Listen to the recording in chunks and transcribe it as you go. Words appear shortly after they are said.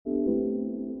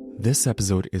This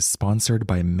episode is sponsored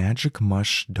by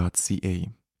magicmush.ca.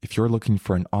 If you're looking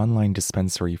for an online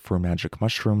dispensary for magic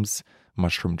mushrooms,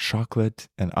 mushroom chocolate,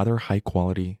 and other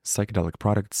high-quality psychedelic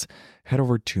products, head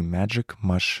over to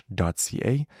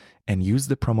magicmush.ca and use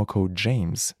the promo code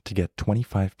JAMES to get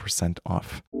 25%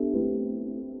 off.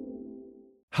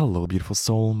 Hello, beautiful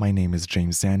soul. My name is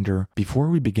James Zander. Before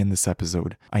we begin this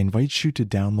episode, I invite you to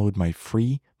download my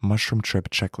free Mushroom Trip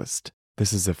Checklist.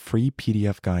 This is a free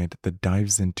PDF guide that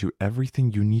dives into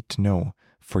everything you need to know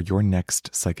for your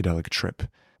next psychedelic trip.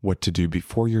 What to do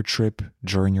before your trip,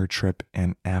 during your trip,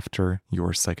 and after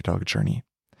your psychedelic journey.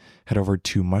 Head over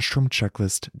to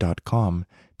mushroomchecklist.com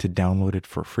to download it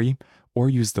for free or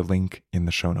use the link in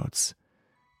the show notes.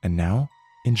 And now,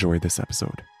 enjoy this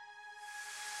episode.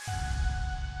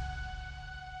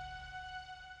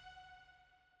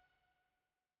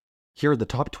 Here are the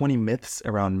top 20 myths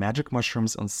around magic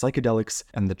mushrooms and psychedelics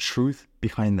and the truth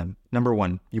behind them. Number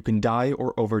 1, you can die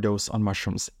or overdose on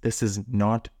mushrooms. This is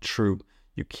not true.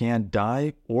 You can't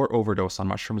die or overdose on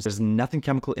mushrooms. There's nothing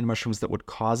chemical in mushrooms that would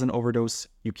cause an overdose.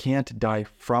 You can't die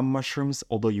from mushrooms,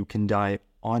 although you can die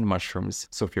on mushrooms.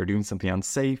 So if you're doing something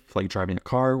unsafe, like driving a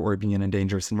car or being in a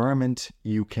dangerous environment,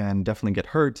 you can definitely get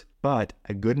hurt. But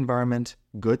a good environment,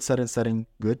 good setting,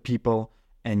 good people,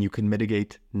 and you can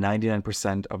mitigate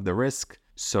 99% of the risk.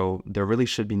 So there really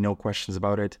should be no questions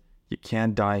about it. You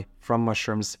can't die from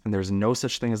mushrooms, and there's no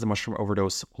such thing as a mushroom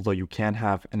overdose, although you can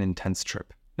have an intense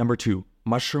trip. Number 2,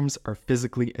 mushrooms are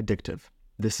physically addictive.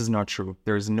 This is not true.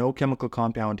 There is no chemical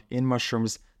compound in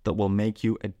mushrooms that will make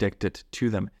you addicted to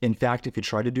them. In fact, if you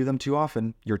try to do them too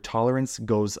often, your tolerance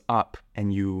goes up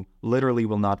and you literally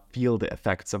will not feel the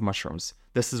effects of mushrooms.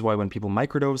 This is why when people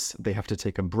microdose, they have to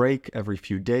take a break every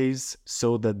few days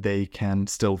so that they can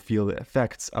still feel the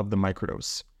effects of the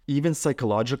microdose. Even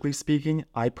psychologically speaking,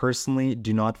 I personally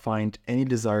do not find any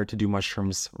desire to do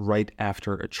mushrooms right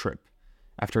after a trip.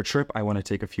 After a trip, I want to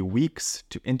take a few weeks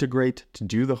to integrate, to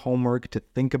do the homework, to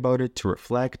think about it, to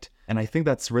reflect. And I think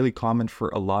that's really common for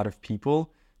a lot of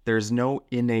people. There's no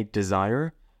innate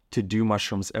desire to do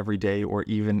mushrooms every day or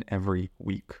even every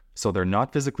week. So they're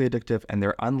not physically addictive and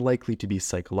they're unlikely to be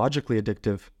psychologically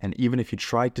addictive. And even if you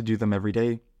try to do them every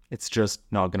day, it's just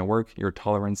not going to work. Your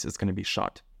tolerance is going to be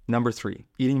shot. Number 3,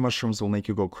 eating mushrooms will make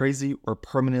you go crazy or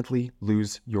permanently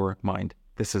lose your mind.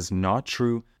 This is not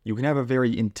true. You can have a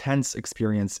very intense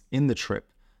experience in the trip,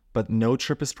 but no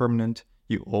trip is permanent.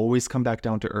 You always come back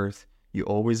down to earth. You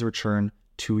always return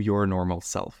to your normal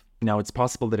self. Now, it's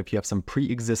possible that if you have some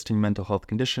pre-existing mental health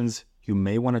conditions, you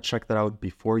may want to check that out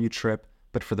before you trip.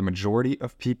 But for the majority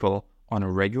of people on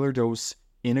a regular dose,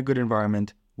 in a good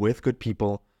environment, with good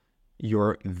people,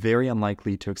 you're very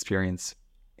unlikely to experience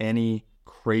any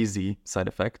crazy side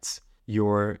effects.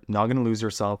 You're not going to lose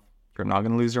yourself. You're not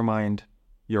going to lose your mind.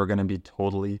 You're going to be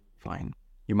totally fine.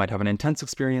 You might have an intense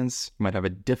experience. You might have a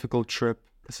difficult trip.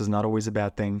 This is not always a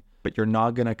bad thing, but you're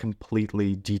not going to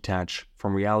completely detach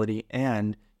from reality.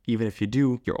 And even if you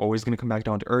do, you're always going to come back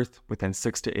down to earth. Within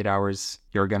 6 to 8 hours,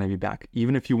 you're going to be back.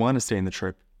 Even if you want to stay in the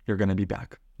trip, you're going to be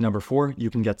back. Number 4, you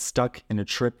can get stuck in a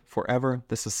trip forever.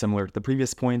 This is similar to the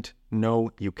previous point.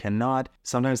 No, you cannot.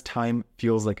 Sometimes time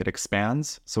feels like it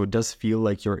expands. So it does feel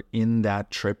like you're in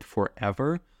that trip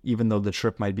forever. Even though the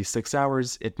trip might be 6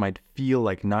 hours, it might feel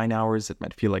like 9 hours, it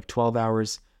might feel like 12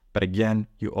 hours. But again,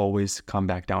 you always come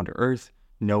back down to earth.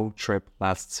 No trip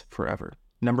lasts forever.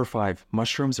 Number 5,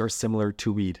 mushrooms are similar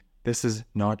to weed. This is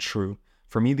not true.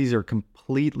 For me, these are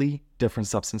completely different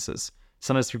substances.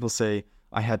 Sometimes people say,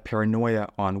 I had paranoia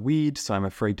on weed, so I'm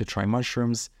afraid to try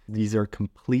mushrooms. These are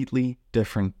completely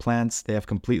different plants. They have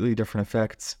completely different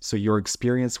effects. So your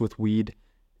experience with weed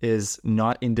is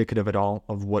not indicative at all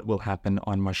of what will happen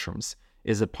on mushrooms.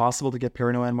 Is it possible to get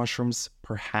paranoia on mushrooms?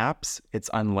 Perhaps.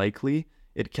 It's unlikely.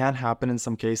 It can happen in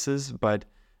some cases, but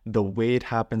the way it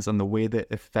happens and the way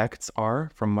the effects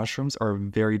are from mushrooms are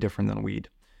very different than weed.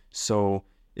 So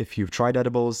if you've tried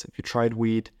edibles, if you tried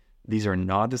weed, these are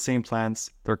not the same plants.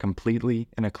 They're completely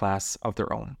in a class of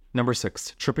their own. Number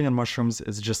 6, tripping on mushrooms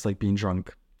is just like being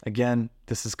drunk. Again,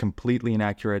 this is completely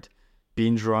inaccurate.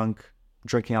 Being drunk,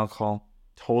 drinking alcohol,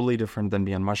 totally different than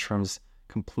being on mushrooms,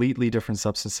 completely different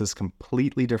substances,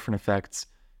 completely different effects,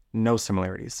 no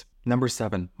similarities. Number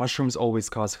 7, mushrooms always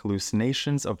cause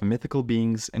hallucinations of mythical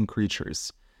beings and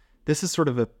creatures. This is sort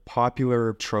of a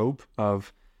popular trope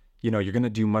of, you're going to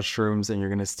do mushrooms and you're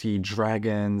going to see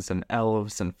dragons and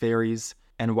elves and fairies.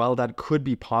 And while that could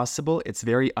be possible, it's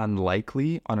very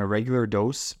unlikely. On a regular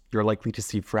dose, you're likely to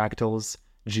see fractals,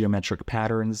 geometric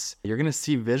patterns. You're going to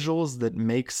see visuals that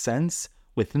make sense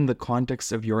within the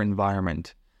context of your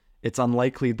environment. It's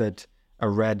unlikely that a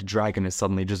red dragon is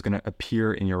suddenly just going to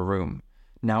appear in your room.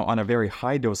 Now, on a very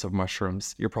high dose of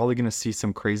mushrooms, you're probably going to see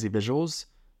some crazy visuals,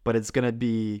 but it's going to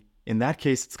be, in that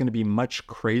case, it's going to be much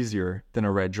crazier than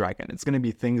a red dragon. It's going to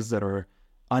be things that are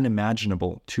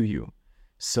unimaginable to you.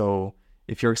 So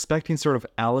if you're expecting sort of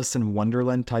Alice in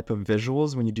Wonderland type of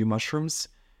visuals when you do mushrooms,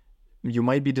 you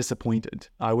might be disappointed.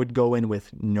 I would go in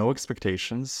with no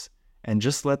expectations and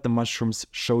just let the mushrooms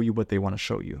show you what they want to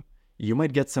show you. You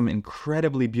might get some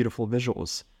incredibly beautiful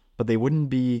visuals, but they wouldn't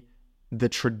be the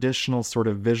traditional sort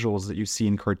of visuals that you see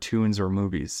in cartoons or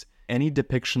movies. Any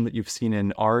depiction that you've seen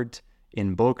in art,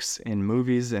 in books, in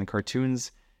movies, and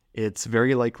cartoons, it's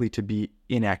very likely to be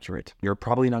inaccurate. You're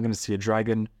probably not going to see a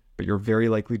dragon, but you're very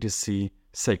likely to see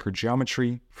sacred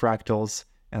geometry, fractals,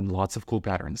 and lots of cool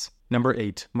patterns. Number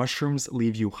 8, mushrooms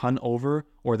leave you hungover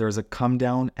or there's a come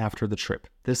down after the trip.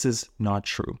 This is not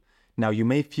true. Now, you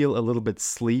may feel a little bit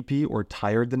sleepy or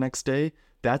tired the next day.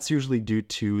 That's usually due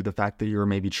to the fact that you're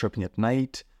maybe tripping at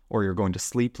night or you're going to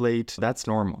sleep late. That's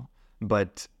normal.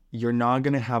 But you're not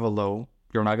going to have a low.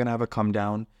 You're not going to have a come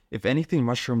down. If anything,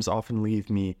 mushrooms often leave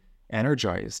me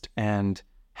energized and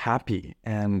happy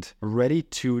and ready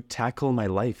to tackle my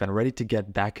life and ready to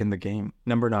get back in the game.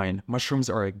 Number 9, mushrooms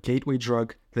are a gateway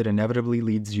drug that inevitably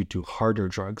leads you to harder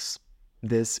drugs.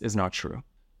 This is not true.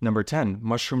 Number 10,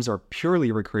 mushrooms are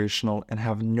purely recreational and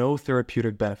have no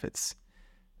therapeutic benefits.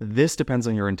 This depends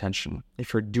on your intention.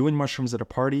 If you're doing mushrooms at a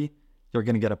party, you're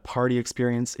going to get a party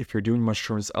experience. If you're doing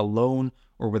mushrooms alone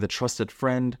or with a trusted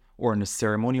friend or in a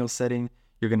ceremonial setting,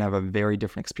 you're going to have a very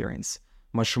different experience.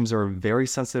 Mushrooms are very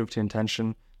sensitive to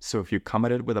intention. So if you come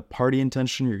at it with a party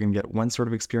intention, you're going to get one sort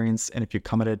of experience. And if you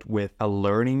come at it with a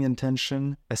learning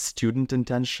intention, a student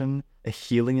intention, a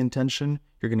healing intention,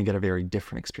 you're going to get a very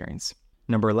different experience.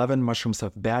 Number 11, mushrooms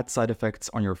have bad side effects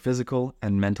on your physical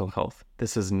and mental health.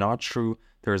 This is not true.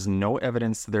 There is no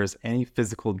evidence that there's any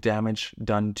physical damage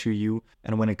done to you.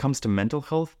 And when it comes to mental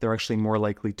health, they're actually more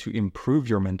likely to improve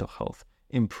your mental health,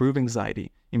 improve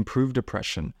anxiety, improve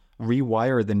depression,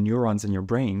 rewire the neurons in your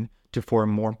brain to form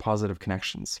more positive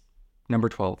connections. Number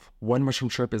 12, one mushroom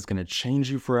trip is going to change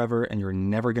you forever and you're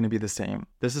never going to be the same.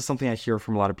 This is something I hear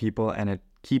from a lot of people and it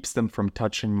keeps them from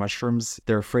touching mushrooms.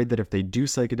 They're afraid that if they do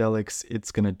psychedelics,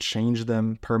 it's going to change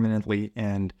them permanently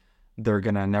and they're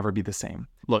going to never be the same.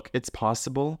 Look, it's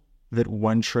possible that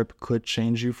one trip could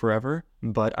change you forever,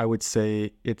 but I would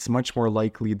say it's much more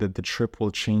likely that the trip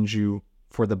will change you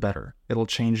for the better. It'll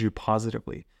change you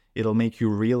positively. It'll make you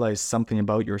realize something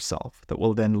about yourself that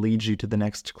will then lead you to the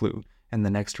next clue and the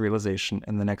next realization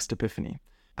and the next epiphany.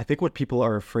 I think what people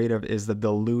are afraid of is that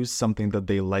they'll lose something that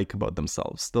they like about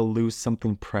themselves. They'll lose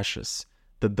something precious,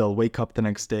 that they'll wake up the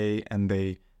next day and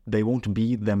they won't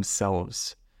be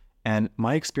themselves. And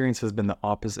my experience has been the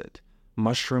opposite.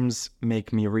 Mushrooms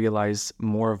make me realize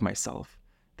more of myself.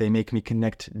 They make me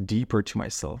connect deeper to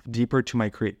myself, deeper to my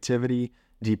creativity,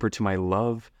 deeper to my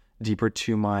love, deeper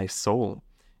to my soul.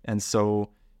 And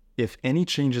so if any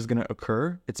change is going to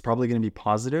occur, it's probably going to be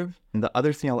positive. And the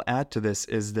other thing I'll add to this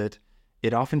is that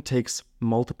it often takes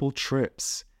multiple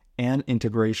trips and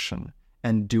integration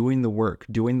and doing the work,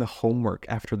 doing the homework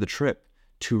after the trip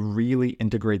to really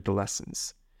integrate the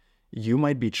lessons. You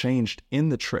might be changed in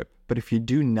the trip, but if you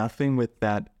do nothing with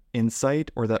that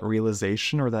insight or that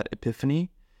realization or that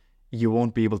epiphany, you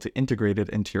won't be able to integrate it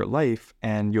into your life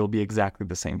and you'll be exactly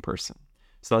the same person.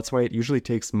 So that's why it usually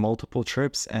takes multiple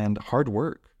trips and hard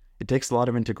work. It takes a lot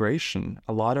of integration,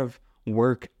 a lot of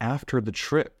work after the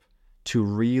trip to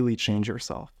really change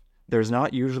yourself. There's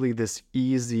not usually this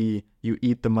easy, you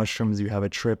eat the mushrooms, you have a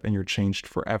trip, and you're changed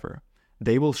forever.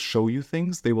 They will show you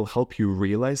things, they will help you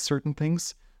realize certain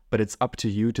things, but it's up to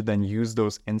you to then use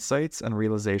those insights and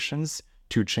realizations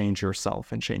to change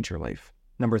yourself and change your life.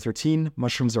 Number 13,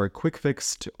 mushrooms are a quick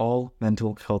fix to all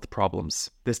mental health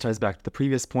problems. This ties back to the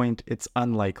previous point, it's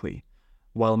unlikely.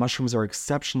 While mushrooms are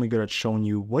exceptionally good at showing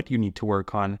you what you need to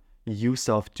work on, you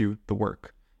still have to do the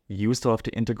work. You still have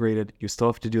to integrate it, you still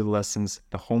have to do the lessons,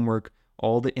 the homework,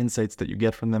 all the insights that you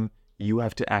get from them, you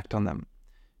have to act on them.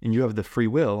 And you have the free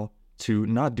will to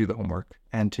not do the homework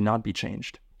and to not be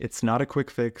changed. It's not a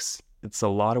quick fix, it's a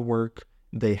lot of work.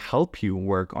 They help you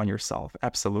work on yourself,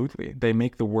 absolutely. They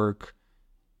make the work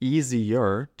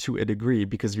easier to a degree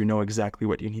because you know exactly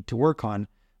what you need to work on,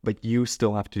 but you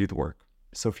still have to do the work.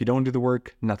 So if you don't do the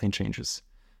work, nothing changes.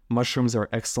 Mushrooms are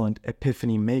excellent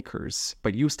epiphany makers,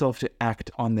 but you still have to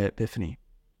act on the epiphany.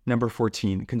 Number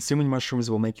 14, consuming mushrooms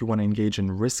will make you want to engage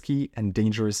in risky and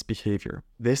dangerous behavior.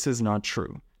 This is not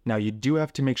true. Now, you do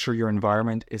have to make sure your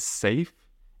environment is safe.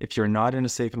 If you're not in a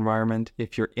safe environment,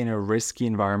 if you're in a risky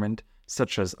environment,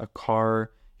 such as a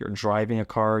car, you're driving a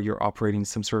car, you're operating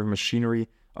some sort of machinery,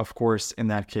 of course, in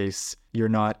that case, you're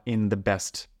not in the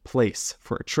best place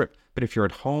for a trip. But if you're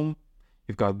at home,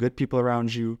 you've got good people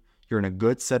around you, you're in a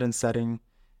good setting,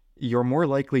 you're more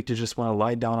likely to just want to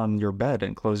lie down on your bed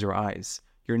and close your eyes.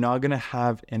 You're not going to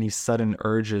have any sudden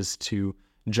urges to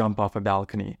jump off a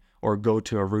balcony or go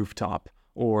to a rooftop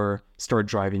or start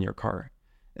driving your car,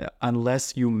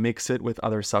 unless you mix it with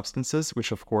other substances,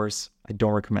 which of course I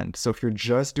don't recommend. So if you're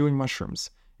just doing mushrooms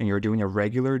and you're doing a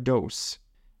regular dose,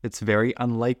 it's very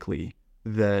unlikely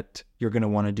that you're going to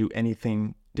want to do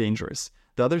anything dangerous.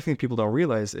 The other thing people don't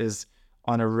realize is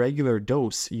on a regular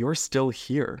dose, you're still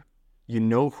here. You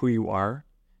know who you are,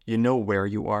 you know where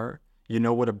you are, you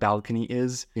know what a balcony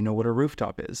is, you know what a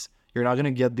rooftop is. You're not going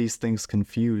to get these things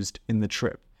confused in the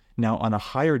trip. Now, on a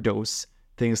higher dose,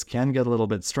 things can get a little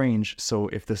bit strange. So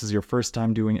if this is your first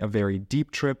time doing a very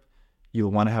deep trip,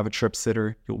 you'll want to have a trip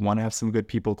sitter, you'll want to have some good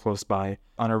people close by.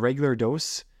 On a regular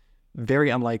dose, very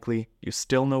unlikely. You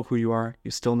still know who you are,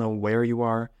 you still know where you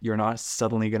are. You're not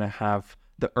suddenly going to have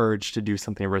the urge to do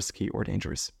something risky or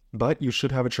dangerous. But you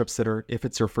should have a trip sitter if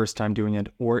it's your first time doing it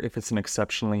or if it's an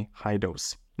exceptionally high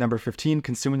dose. Number 15,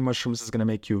 consuming mushrooms is going to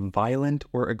make you violent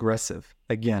or aggressive.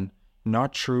 Again,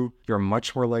 not true. You're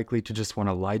much more likely to just want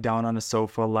to lie down on a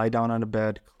sofa, lie down on a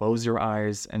bed, close your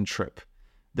eyes, and trip.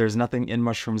 There's nothing in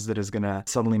mushrooms that is going to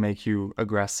suddenly make you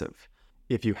aggressive.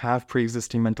 If you have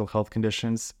pre-existing mental health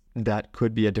conditions, that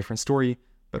could be a different story.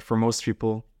 But for most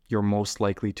people, you're most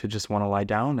likely to just want to lie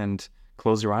down and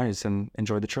close your eyes and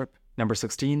enjoy the trip. Number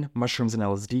 16, mushrooms and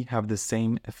LSD have the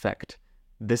same effect.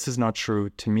 This is not true.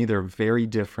 To me, they're very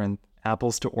different.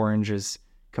 Apples to oranges,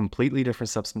 completely different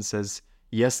substances.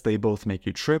 Yes, they both make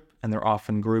you trip, and they're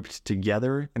often grouped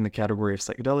together in the category of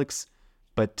psychedelics.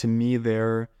 But to me,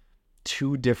 they're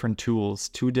two different tools,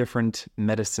 two different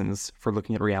medicines for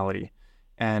looking at reality.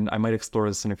 And I might explore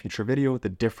this in a future video, the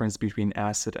difference between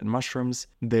acid and mushrooms.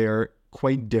 They're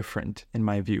quite different in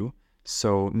my view.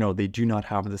 So no, they do not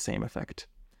have the same effect.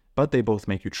 But they both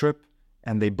make you trip,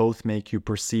 and they both make you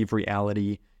perceive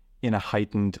reality in a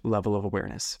heightened level of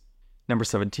awareness. Number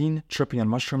 17, tripping on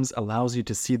mushrooms allows you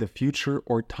to see the future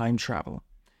or time travel.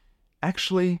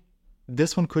 Actually,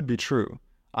 this one could be true.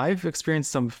 I've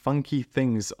experienced some funky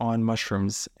things on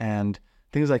mushrooms and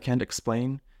things I can't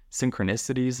explain,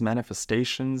 synchronicities,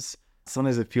 manifestations.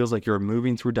 Sometimes it feels like you're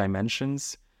moving through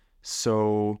dimensions.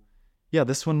 So yeah,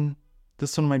 this one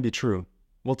might be true.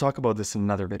 We'll talk about this in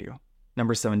another video.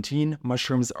 Number 17,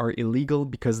 mushrooms are illegal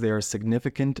because they are a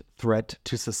significant threat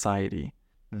to society.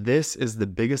 This is the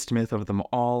biggest myth of them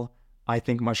all. I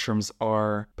think mushrooms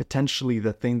are potentially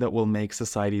the thing that will make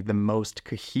society the most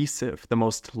cohesive, the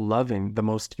most loving, the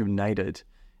most united.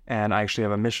 And I actually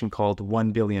have a mission called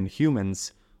 1 Billion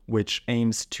Humans, which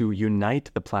aims to unite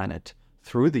the planet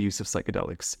through the use of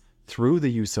psychedelics, through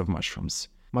the use of mushrooms.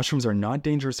 Mushrooms are not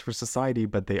dangerous for society,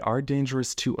 but they are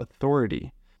dangerous to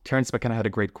authority. Terence McKenna had a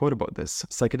great quote about this.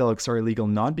 Psychedelics are illegal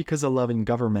not because a loving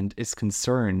government is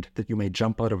concerned that you may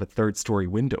jump out of a third-story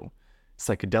window.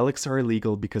 Psychedelics are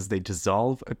illegal because they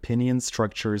dissolve opinion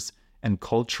structures and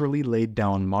culturally laid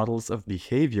down models of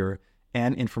behavior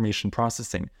and information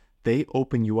processing. They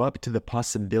open you up to the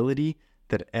possibility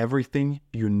that everything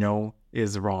you know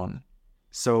is wrong.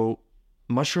 So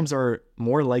mushrooms are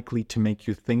more likely to make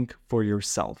you think for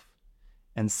yourself.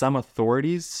 And some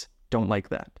authorities don't like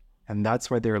that. And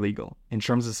that's why they're illegal. In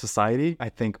terms of society, I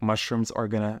think mushrooms are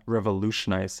going to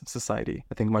revolutionize society.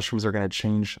 I think mushrooms are going to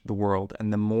change the world.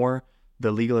 And the more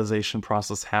the legalization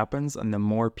process happens and the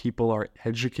more people are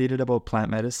educated about plant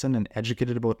medicine and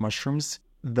educated about mushrooms,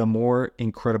 the more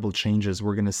incredible changes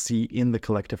we're going to see in the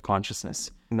collective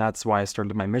consciousness. And that's why I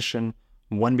started my mission,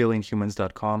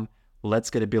 1billionhumans.com. Let's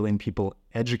get 1 billion people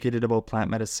educated about plant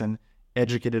medicine,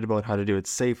 educated about how to do it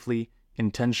safely,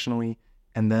 intentionally,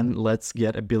 and then let's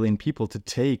get 1 billion people to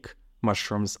take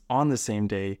mushrooms on the same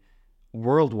day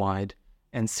worldwide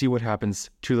and see what happens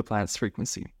to the planet's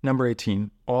frequency. Number 18,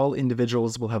 all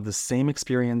individuals will have the same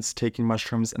experience taking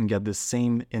mushrooms and get the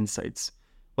same insights.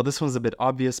 Well, this one's a bit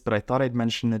obvious, but I thought I'd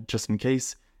mention it just in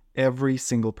case. Every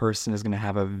single person is going to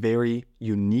have a very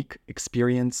unique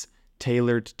experience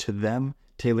tailored to them,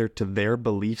 tailored to their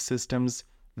belief systems,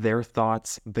 their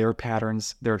thoughts, their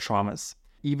patterns, their traumas.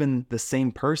 Even the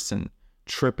same person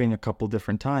tripping a couple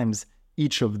different times,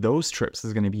 each of those trips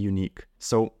is going to be unique.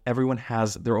 So everyone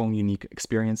has their own unique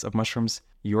experience of mushrooms.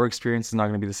 Your experience is not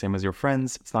going to be the same as your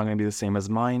friends. It's not going to be the same as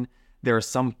mine. There are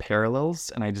some parallels,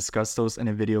 and I discussed those in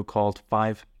a video called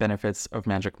 5 Benefits of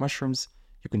Magic Mushrooms.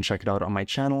 You can check it out on my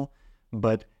channel.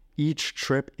 But each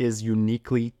trip is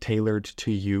uniquely tailored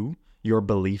to you, your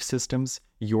belief systems,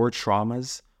 your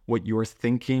traumas, what you're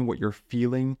thinking, what you're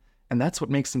feeling. And that's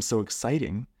what makes them so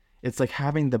exciting. It's like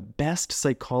having the best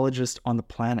psychologist on the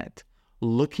planet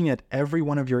looking at every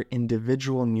one of your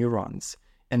individual neurons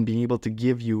and being able to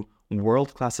give you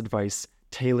world-class advice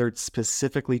tailored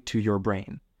specifically to your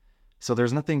brain. So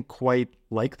there's nothing quite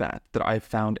like that I've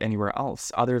found anywhere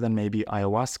else other than maybe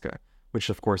ayahuasca, which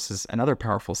of course is another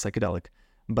powerful psychedelic.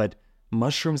 But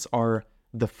mushrooms are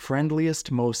the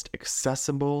friendliest, most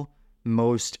accessible,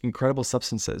 most incredible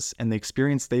substances, and the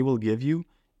experience they will give you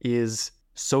is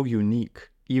so unique.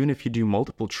 Even if you do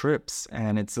multiple trips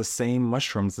and it's the same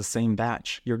mushrooms, the same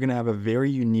batch, you're going to have a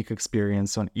very unique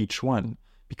experience on each one,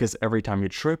 because every time you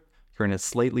trip, you're in a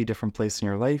slightly different place in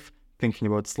your life, thinking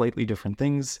about slightly different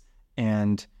things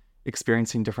and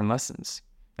experiencing different lessons.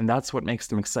 And that's what makes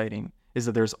them exciting, is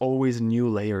that there's always new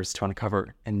layers to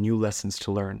uncover and new lessons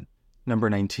to learn. Number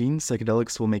 19,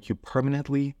 psychedelics will make you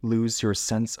permanently lose your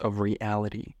sense of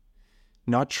reality.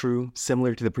 Not true.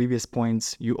 Similar to the previous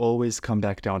points, you always come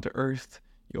back down to earth.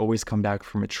 You always come back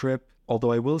from a trip.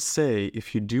 Although I will say,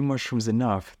 if you do mushrooms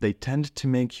enough, they tend to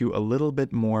make you a little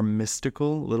bit more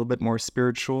mystical, a little bit more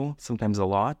spiritual, sometimes a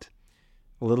lot,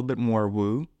 a little bit more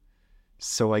woo.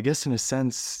 So I guess in a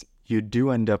sense, you do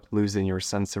end up losing your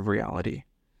sense of reality.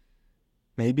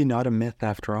 Maybe not a myth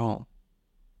after all.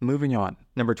 Moving on.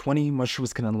 Number 20,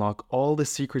 mushrooms can unlock all the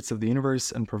secrets of the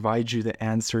universe and provide you the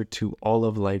answer to all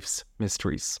of life's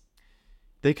mysteries.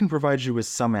 They can provide you with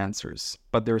some answers,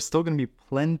 but there are still going to be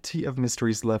plenty of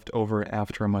mysteries left over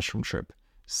after a mushroom trip.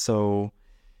 So,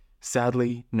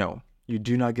 sadly, no, you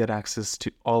do not get access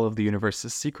to all of the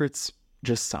universe's secrets,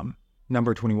 just some.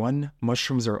 Number 21,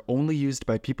 mushrooms are only used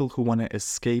by people who want to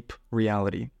escape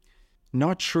reality.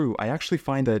 Not true. I actually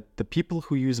find that the people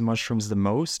who use mushrooms the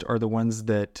most are the ones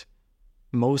that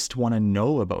most want to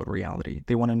know about reality.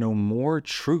 They want to know more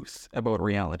truth about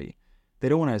reality. They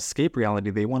don't want to escape reality.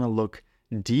 They want to look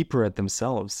deeper at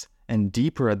themselves and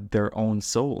deeper at their own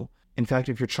soul. In fact,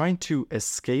 if you're trying to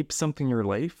escape something in your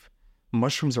life,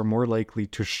 mushrooms are more likely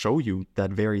to show you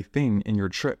that very thing in your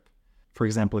trip. For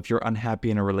example, if you're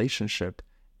unhappy in a relationship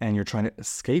and you're trying to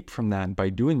escape from that by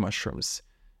doing mushrooms,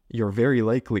 you're very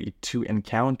likely to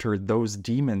encounter those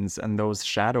demons and those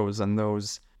shadows and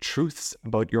those truths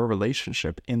about your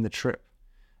relationship in the trip.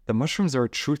 The mushrooms are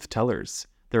truth tellers.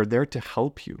 They're there to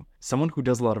help you. Someone who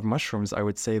does a lot of mushrooms, I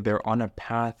would say they're on a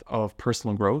path of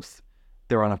personal growth.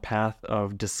 They're on a path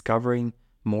of discovering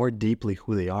more deeply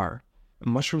who they are.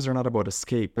 Mushrooms are not about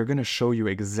escape. They're going to show you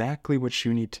exactly what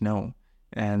you need to know.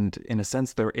 And in a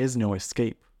sense, there is no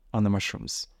escape on the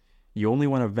mushrooms. You only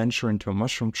want to venture into a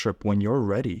mushroom trip when you're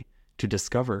ready to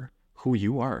discover who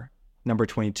you are. Number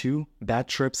 22, bad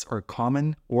trips are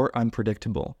common or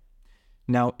unpredictable.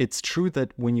 Now, it's true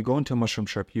that when you go into a mushroom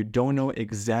trip, you don't know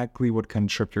exactly what kind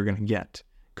of trip you're going to get.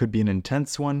 Could be an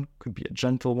intense one, could be a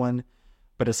gentle one.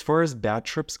 But as far as bad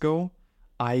trips go,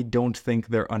 I don't think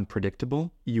they're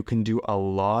unpredictable. You can do a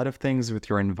lot of things with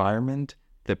your environment,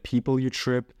 the people you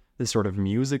trip, the sort of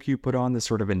music you put on, the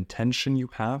sort of intention you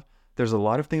have. There's a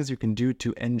lot of things you can do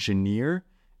to engineer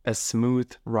a smooth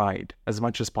ride as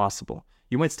much as possible.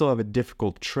 You might still have a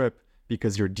difficult trip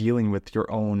because you're dealing with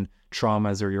your own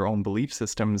traumas or your own belief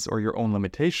systems or your own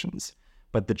limitations.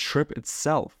 But the trip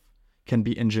itself can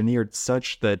be engineered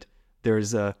such that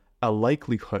there's a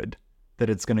likelihood that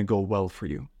it's going to go well for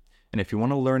you. And if you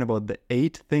want to learn about the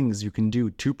 8 things you can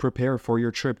do to prepare for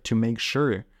your trip to make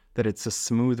sure that it's a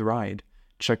smooth ride,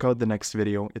 check out the next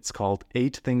video. It's called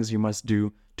 8 Things You Must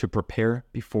Do to Prepare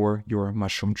Before Your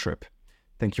Mushroom Trip.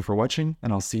 Thank you for watching,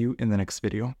 and I'll see you in the next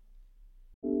video.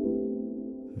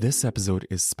 This episode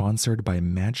is sponsored by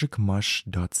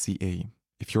magicmush.ca.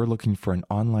 If you're looking for an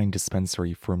online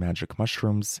dispensary for magic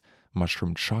mushrooms,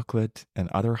 mushroom chocolate, and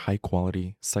other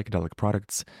high-quality psychedelic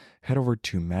products, head over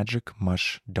to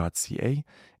magicmush.ca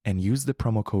and use the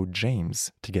promo code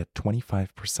JAMES to get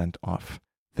 25% off.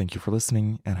 Thank you for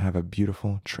listening and have a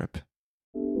beautiful trip.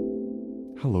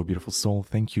 Hello, beautiful soul.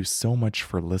 Thank you so much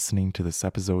for listening to this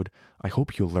episode. I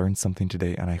hope you learned something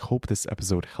today, and I hope this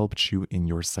episode helped you in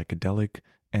your psychedelic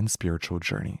and spiritual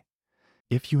journey.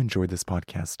 If you enjoyed this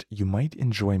podcast, you might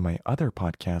enjoy my other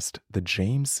podcast, The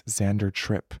James Xander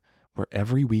Trip, where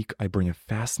every week I bring a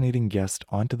fascinating guest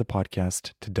onto the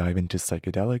podcast to dive into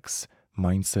psychedelics,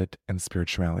 mindset, and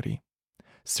spirituality.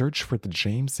 Search for The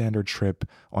James Xander Trip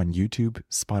on YouTube,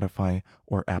 Spotify,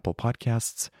 or Apple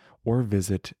Podcasts, or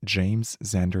visit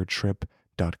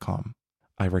jamesxandertrip.com.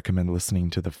 I recommend listening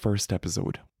to the first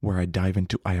episode, where I dive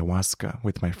into ayahuasca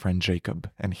with my friend Jacob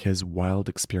and his wild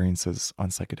experiences on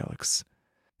psychedelics.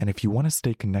 And if you want to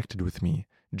stay connected with me,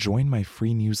 join my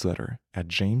free newsletter at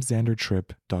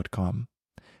jamesxandertrip.com.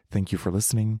 Thank you for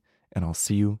listening, and I'll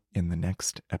see you in the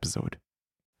next episode.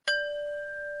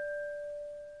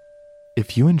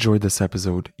 If you enjoyed this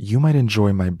episode, you might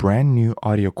enjoy my brand new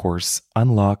audio course,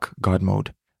 Unlock God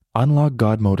Mode. Unlock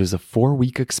God Mode is a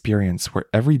 4-week experience where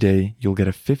every day you'll get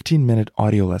a 15-minute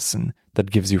audio lesson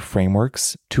that gives you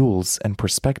frameworks, tools, and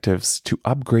perspectives to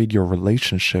upgrade your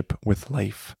relationship with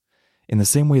life. In the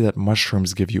same way that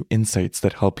mushrooms give you insights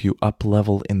that help you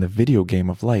up-level in the video game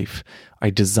of life,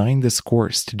 I designed this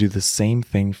course to do the same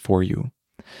thing for you.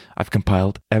 I've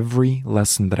compiled every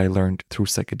lesson that I learned through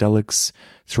psychedelics,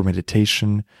 through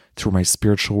meditation, through my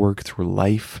spiritual work, through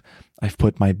life. I've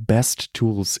put my best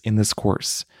tools in this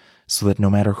course so that no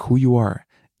matter who you are,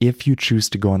 if you choose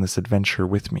to go on this adventure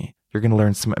with me, you're going to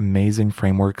learn some amazing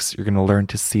frameworks. You're going to learn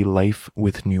to see life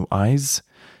with new eyes.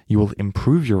 You will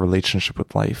improve your relationship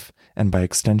with life, and by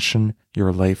extension,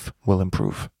 your life will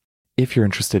improve. If you're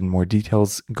interested in more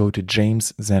details, go to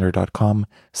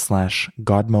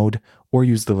jameszander.com/godmode or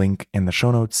use the link in the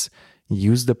show notes.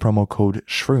 Use the promo code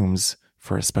SHROOMS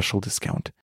for a special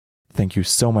discount. Thank you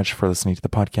so much for listening to the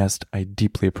podcast. I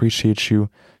deeply appreciate you.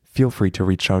 Feel free to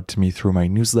reach out to me through my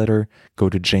newsletter. Go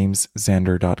to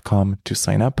jameszander.com to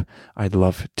sign up. I'd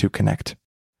love to connect.